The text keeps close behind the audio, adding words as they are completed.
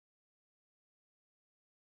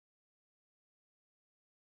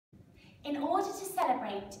In order to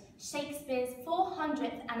celebrate Shakespeare's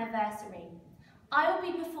 400th anniversary, I will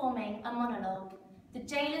be performing a monologue, The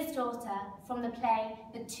Jailer's Daughter, from the play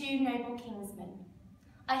The Two Noble Kingsmen.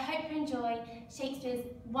 I hope you enjoy Shakespeare's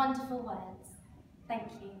wonderful words. Thank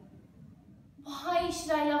you. Why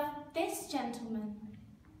should I love this gentleman?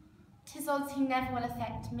 'Tis odds he never will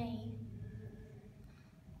affect me.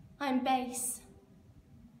 I'm base.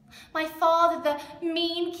 My father, the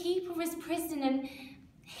mean keeper of his prison, and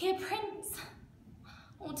he a prince.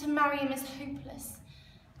 Or to marry him is hopeless.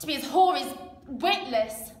 To be his whore is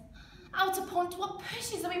witless. Out upon what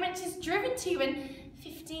pushes are we meant is driven to when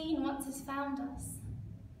 15 once has found us?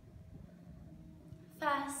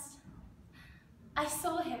 First, I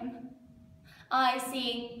saw him. I,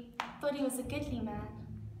 seeing, thought he was a goodly man.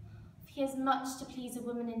 For he has much to please a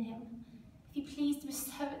woman in him. If he pleased to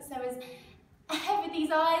bestow it so as ever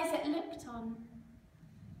these eyes that looked on.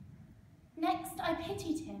 Next I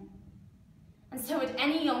pitied him, and so would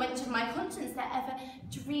any on which of my conscience that ever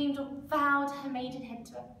dreamed or vowed her maidenhead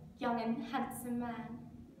to a young and handsome man.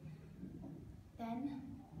 Then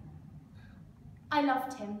I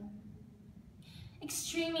loved him,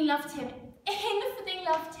 extremely loved him, infinitely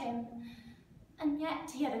loved him, and yet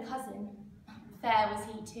he had a cousin, fair was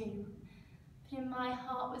he too, but in my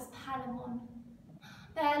heart was Palamon.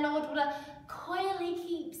 There, Lord, what a coil he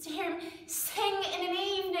keeps to hear him sing in an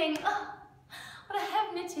evening. Oh, what a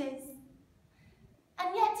heaven it is.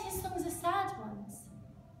 And yet his songs are sad ones.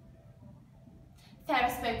 Fairer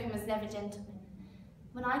spoken was never gentleman.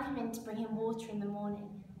 When I come in to bring him water in the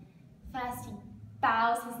morning, first he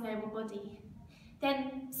bows his noble body,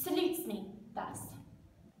 then salutes me thus.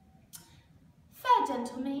 Fair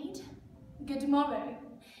gentle maid, good morrow.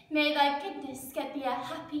 May thy goodness get thee a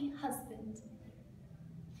happy husband.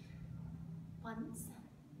 Once,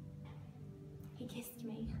 he kissed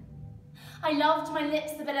me. I loved my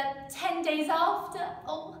lips the better 10 days after.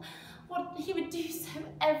 Oh, what he would do so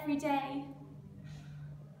every day.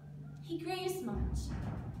 He grieves much,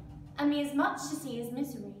 and me as much to see his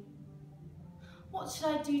misery. What should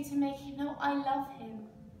I do to make him know I love him?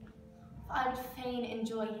 For I would fain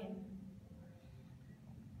enjoy him.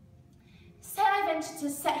 Say I venture to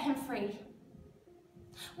set him free.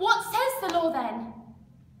 What says the law then?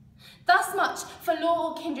 Thus much for law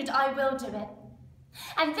or kindred I will do it.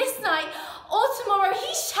 And this night or tomorrow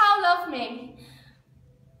he shall love me.